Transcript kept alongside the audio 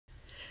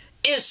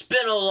It's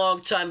been a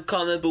long time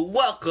coming, but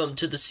welcome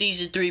to the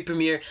Season 3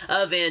 premiere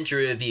of Andrew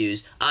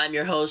Reviews. I'm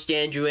your host,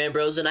 Andrew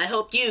Ambrose, and I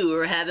hope you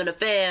are having a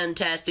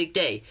fantastic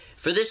day.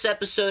 For this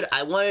episode,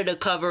 I wanted to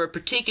cover a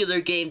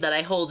particular game that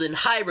I hold in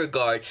high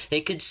regard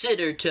and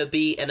consider to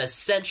be an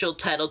essential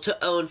title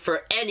to own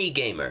for any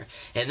gamer.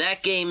 And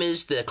that game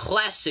is the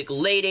classic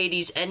late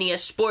 80s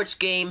NES sports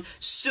game,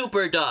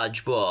 Super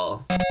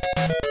Dodgeball.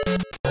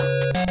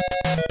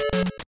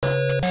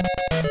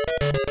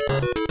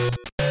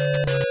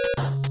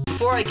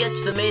 Before I get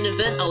to the main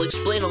event, I'll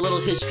explain a little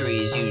history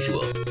as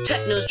usual.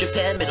 Technos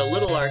Japan made a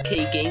little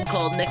arcade game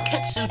called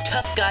Nekketsu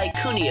Tough Guy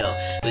Kunio,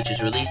 which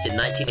was released in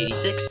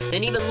 1986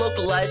 and even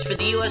localized for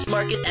the US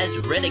market as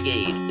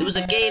Renegade. It was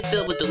a game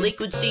filled with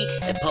delinquency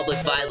and public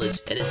violence,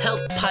 and it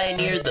helped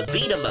pioneer the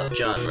beat-em-up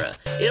genre.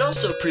 It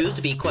also proved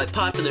to be quite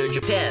popular in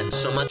Japan,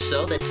 so much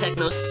so that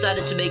Technos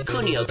decided to make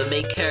Kunio the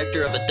main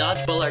character of a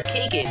dodgeball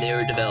arcade game they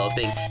were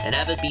developing and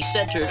have it be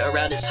centered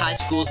around his high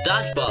school's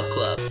dodgeball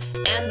club.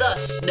 And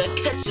thus,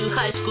 Nekketsu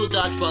High School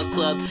Dodgeball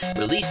Club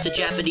released to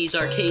Japanese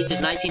arcades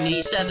in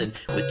 1987,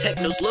 with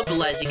Technos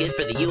localizing it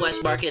for the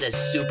US market as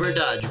Super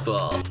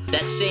Dodgeball.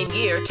 That same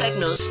year,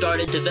 Technos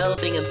started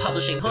developing and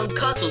publishing home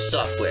console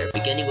software,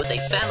 beginning with a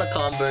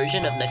Famicom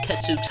version of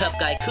Nekketsu Tough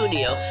Guy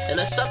Kunio and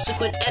a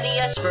subsequent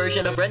NES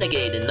version of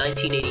Renegade in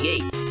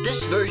 1988.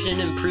 This version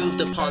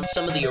improved upon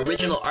some of the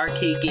original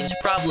arcade game's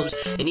problems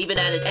and even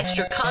added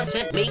extra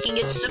content, making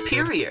it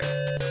superior.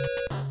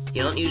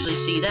 You don't usually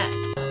see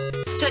that.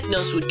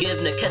 Technos would give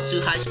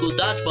Nekketsu High School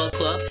Dodgeball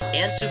Club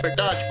and Super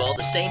Dodgeball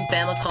the same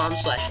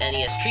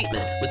Famicom/NES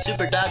treatment, with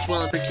Super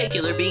Dodgeball in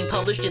particular being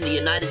published in the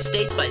United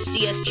States by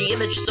CSG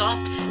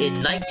ImageSoft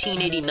in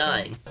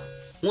 1989.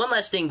 One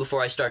last thing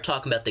before I start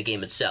talking about the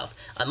game itself.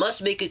 I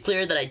must make it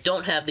clear that I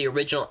don't have the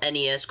original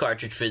NES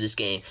cartridge for this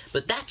game,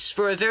 but that's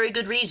for a very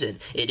good reason.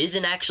 It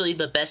isn't actually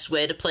the best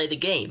way to play the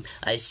game.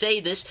 I say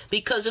this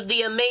because of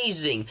the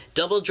amazing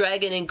Double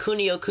Dragon and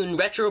Kunio-kun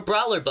Retro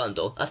Brawler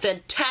Bundle, a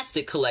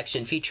fantastic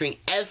collection featuring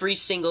every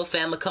single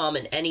Famicom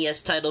and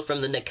NES title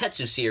from the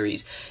Nekketsu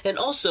series, and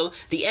also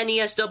the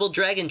NES Double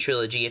Dragon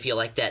trilogy if you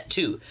like that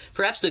too.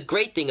 Perhaps the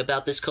great thing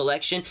about this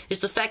collection is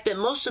the fact that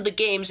most of the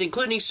games,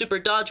 including Super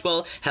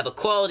Dodgeball, have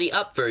a quality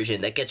up version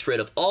that gets rid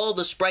of all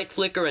the sprite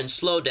flicker and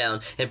slowdown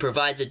and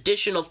provides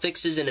additional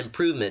fixes and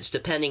improvements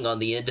depending on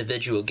the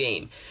individual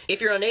game.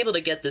 If you're unable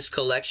to get this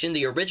collection,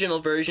 the original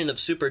version of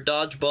Super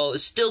Dodgeball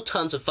is still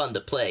tons of fun to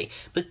play,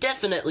 but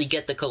definitely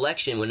get the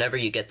collection whenever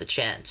you get the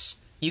chance.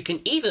 You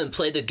can even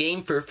play the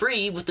game for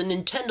free with the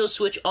Nintendo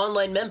Switch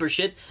Online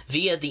membership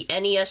via the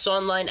NES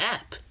Online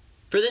app.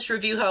 For this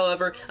review,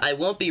 however, I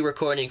won't be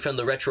recording from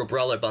the Retro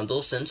Brawler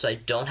Bundle since I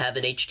don't have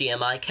an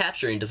HDMI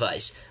capturing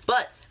device,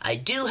 but I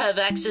do have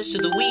access to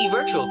the Wii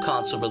Virtual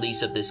Console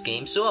release of this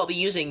game, so I'll be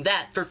using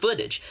that for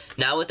footage.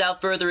 Now, without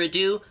further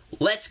ado,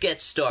 let's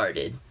get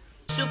started.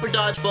 Super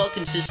Dodgeball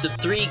consists of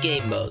 3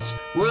 game modes: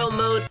 World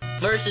Mode,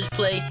 Versus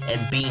Play,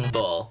 and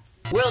Beanball.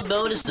 World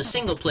Mode is the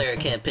single-player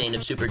campaign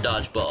of Super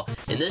Dodgeball.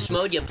 In this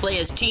mode, you play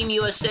as Team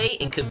USA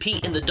and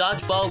compete in the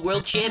Dodgeball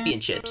World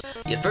Championships.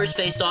 You first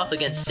faced off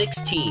against 6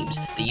 teams: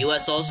 the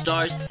US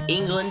All-Stars,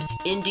 England,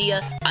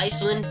 India,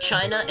 Iceland,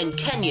 China, and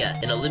Kenya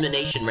in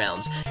elimination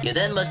rounds. You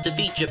then must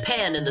defeat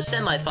Japan in the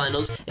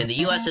semifinals and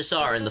the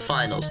USSR in the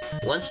finals.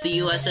 Once the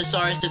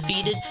USSR is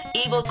defeated,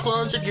 evil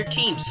clones of your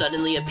team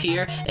suddenly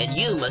appear, and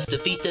you must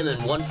defeat them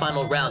in one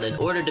final round in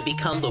order to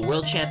become the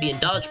World Champion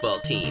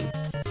Dodgeball team.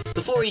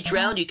 Before each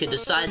round, you can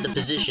decide the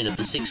position of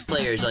the 6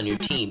 players on your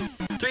team.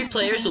 3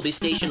 players will be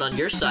stationed on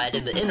your side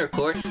in the inner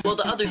court, while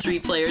the other 3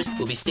 players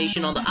will be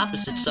stationed on the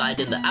opposite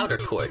side in the outer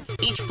court.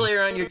 Each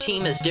player on your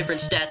team has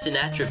different stats and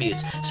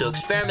attributes, so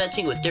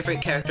experimenting with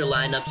different character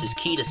lineups is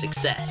key to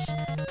success.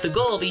 The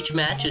goal of each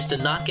match is to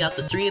knock out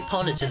the 3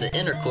 opponents in the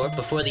inner court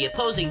before the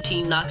opposing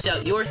team knocks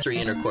out your 3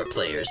 inner court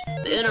players.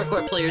 The inner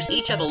court players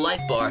each have a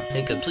life bar,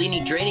 and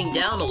completely draining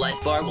down a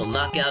life bar will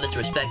knock out its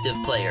respective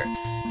player.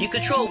 You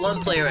control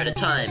one player at a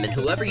time, and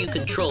whoever you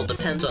control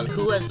depends on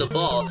who has the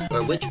ball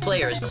or which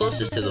player is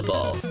closest to the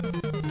ball.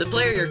 The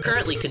player you're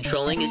currently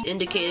controlling is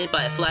indicated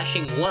by a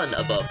flashing 1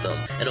 above them,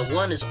 and a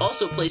 1 is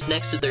also placed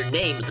next to their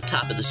name at the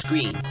top of the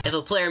screen. If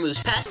a player moves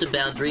past a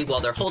boundary while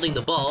they're holding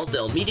the ball,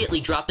 they'll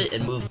immediately drop it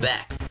and move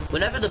back.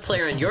 Whenever the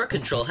player in your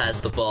control has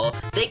the ball,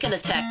 they can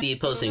attack the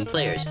opposing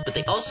players, but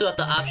they also have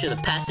the option of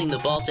passing the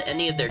ball to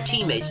any of their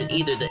teammates in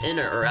either the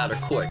inner or outer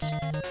courts.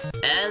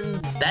 And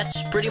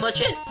that's pretty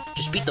much it.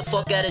 Just beat the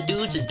fuck out of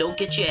dudes and don't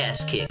get your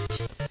ass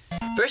kicked.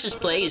 Versus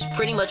Play is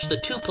pretty much the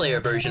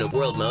 2-player version of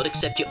World Mode,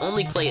 except you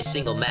only play a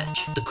single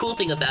match. The cool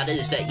thing about it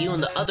is that you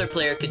and the other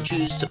player can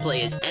choose to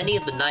play as any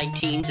of the 9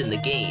 teams in the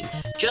game.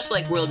 Just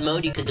like World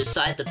Mode, you can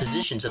decide the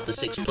positions of the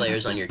 6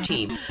 players on your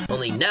team,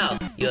 only now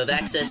you have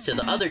access to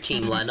the other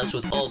team lineups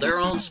with all their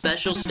own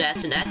special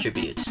stats and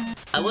attributes.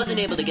 I wasn't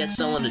able to get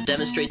someone to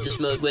demonstrate this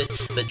mode with,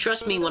 but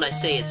trust me when I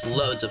say it's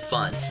loads of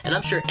fun, and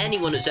I'm sure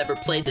anyone who's ever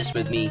played this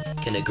with me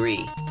can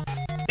agree.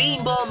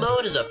 Beanball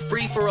mode is a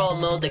free-for-all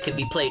mode that can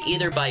be played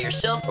either by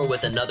yourself or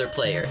with another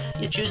player.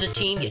 You choose a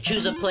team, you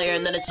choose a player,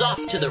 and then it's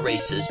off to the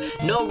races.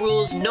 No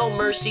rules, no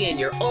mercy, and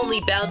your only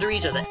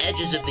boundaries are the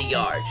edges of the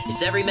yard.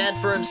 It's every man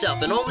for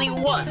himself, and only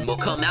one will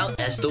come out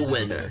as the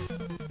winner.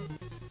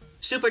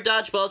 Super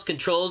Dodgeball's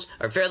controls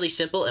are fairly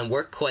simple and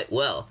work quite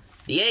well.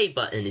 The A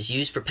button is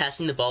used for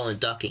passing the ball and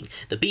ducking.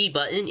 The B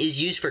button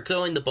is used for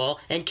throwing the ball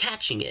and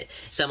catching it.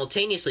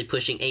 Simultaneously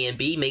pushing A and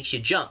B makes you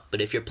jump,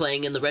 but if you're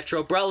playing in the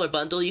Retro Brawler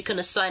bundle, you can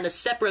assign a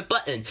separate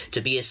button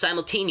to be a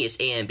simultaneous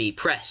A and B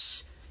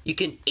press. You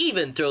can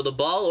even throw the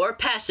ball or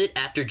pass it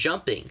after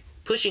jumping.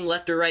 Pushing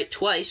left or right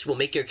twice will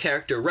make your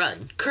character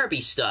run,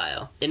 Kirby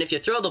style. And if you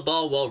throw the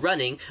ball while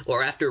running,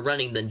 or after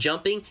running then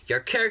jumping, your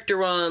character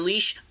will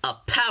unleash a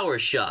power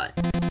shot.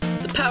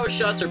 The power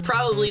shots are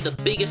probably the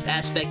biggest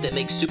aspect that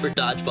makes Super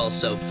Dodgeball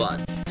so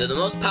fun. They're the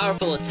most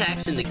powerful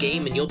attacks in the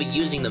game and you'll be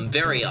using them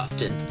very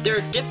often. There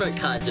are different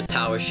kinds of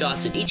power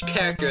shots and each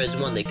character has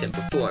one they can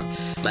perform.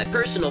 My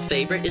personal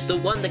favorite is the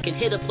one that can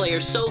hit a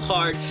player so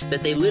hard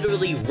that they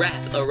literally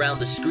wrap around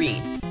the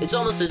screen. It's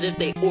almost as if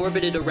they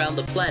orbited around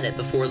the planet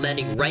before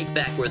landing right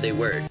back where they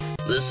were.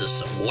 This is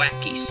some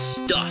wacky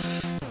stuff.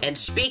 And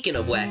speaking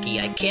of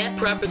wacky, I can't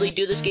properly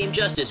do this game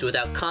justice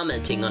without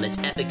commenting on its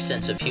epic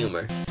sense of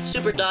humor.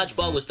 Super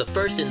Dodgeball was the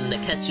first in the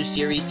Nekketsu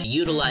series to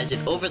utilize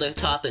an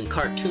over-the-top and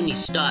cartoony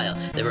style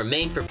that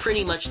remained for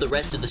pretty much the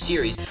rest of the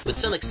series, with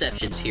some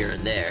exceptions here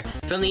and there.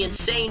 From the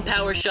insane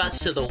power shots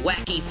to the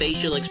wacky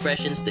facial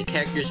expressions the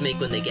characters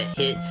make when they get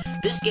hit,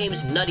 this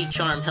game's nutty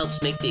charm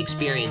helps make the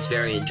experience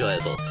very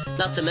enjoyable.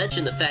 Not to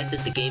mention the fact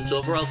that the game's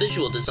overall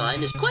visual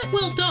design is quite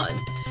well done.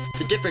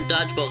 The different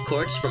dodgeball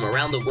courts from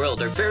around the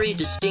world are very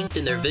distinct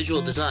in their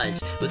visual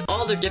designs, with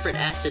all their different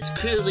assets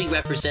clearly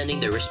representing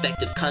their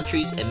respective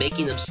countries and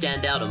making them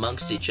stand out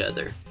amongst each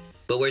other.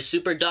 But where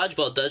Super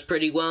Dodgeball does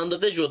pretty well in the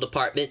visual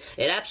department,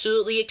 it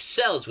absolutely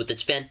excels with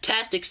its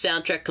fantastic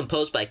soundtrack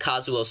composed by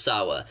Kazuo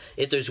Sawa.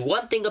 If there's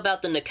one thing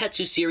about the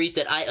Nekketsu series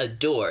that I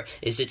adore,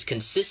 is its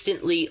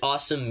consistently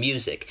awesome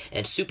music,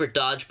 and Super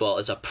Dodgeball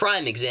is a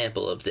prime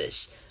example of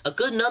this. A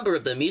good number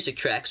of the music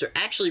tracks are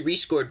actually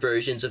rescored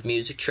versions of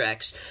music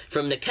tracks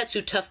from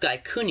Nekketsu Tough Guy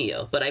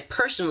Kunio, but I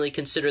personally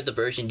consider the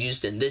version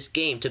used in this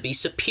game to be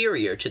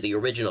superior to the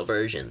original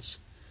versions.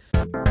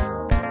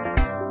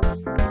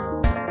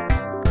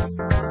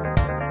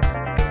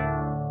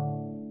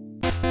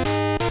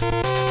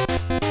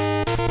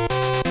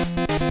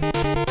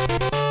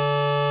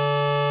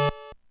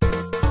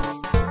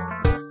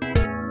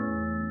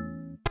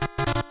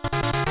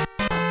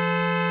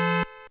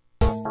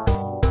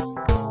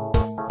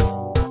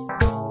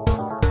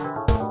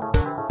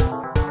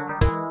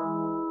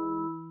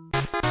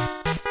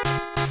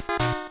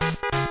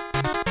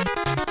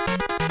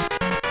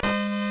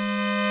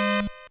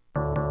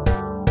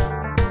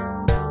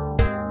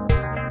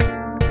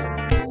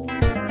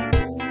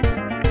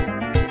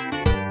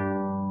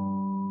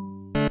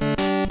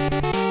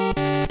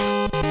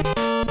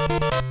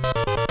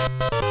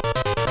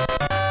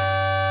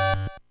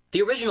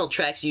 The original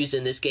tracks used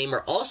in this game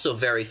are also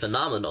very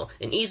phenomenal,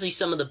 and easily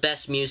some of the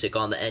best music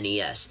on the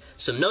NES.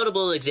 Some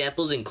notable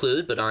examples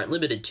include, but aren't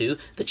limited to,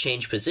 the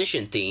Change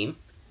Position theme,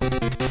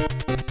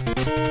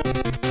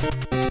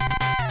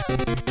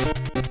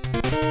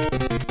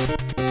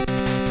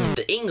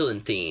 the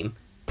England theme,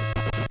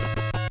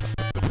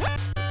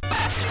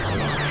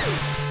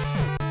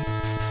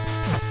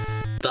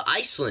 the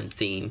Iceland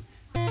theme,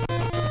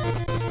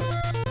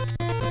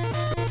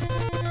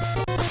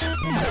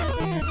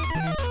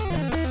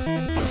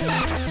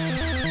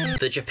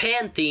 the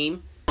Japan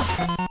theme,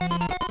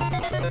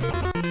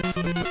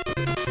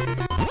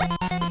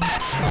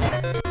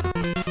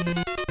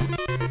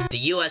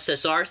 the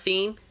USSR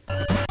theme,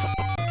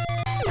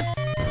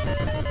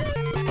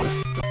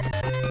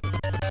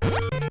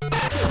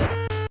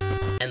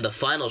 and the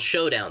Final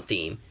Showdown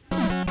theme.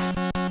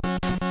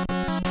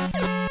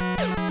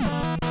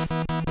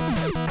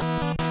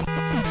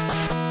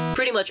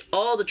 Pretty much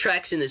all the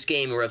tracks in this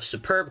game are of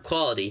superb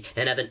quality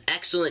and have an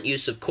excellent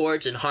use of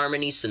chords and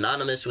harmonies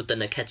synonymous with the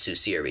Nekketsu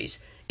series.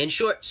 In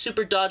short,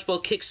 Super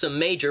Dodgeball kicks some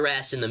major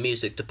ass in the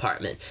music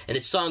department, and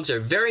its songs are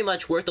very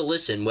much worth a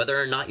listen whether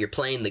or not you're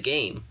playing the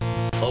game.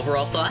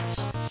 Overall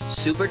thoughts?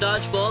 Super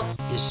Dodgeball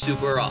is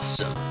super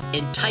awesome.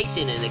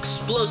 Enticing and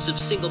explosive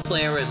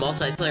single-player and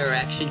multiplayer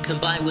action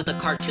combined with a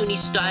cartoony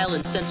style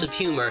and sense of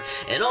humor,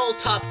 and all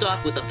topped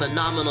off with a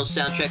phenomenal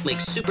soundtrack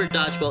makes Super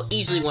Dodgeball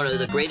easily one of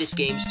the greatest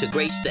games to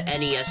grace the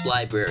NES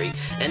library,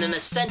 and an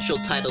essential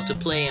title to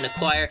play and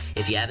acquire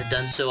if you haven't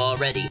done so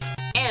already.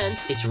 And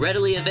it's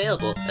readily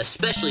available,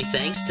 especially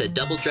thanks to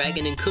Double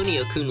Dragon and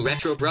Kunio-kun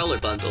Retro Brawler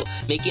Bundle,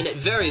 making it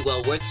very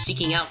well worth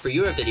seeking out for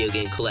your video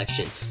game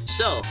collection.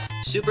 So,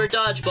 Super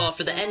Dodgeball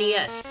for the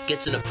NES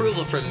gets an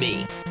approval from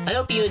me. I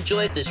hope you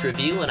enjoyed this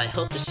review, and I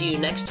hope to see you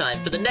next time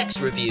for the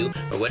next review,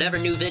 or whatever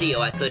new video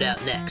I put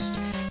out next.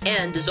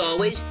 And, as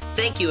always,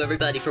 thank you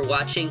everybody for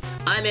watching.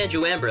 I'm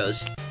Andrew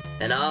Ambrose,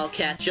 and I'll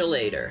catch you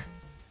later.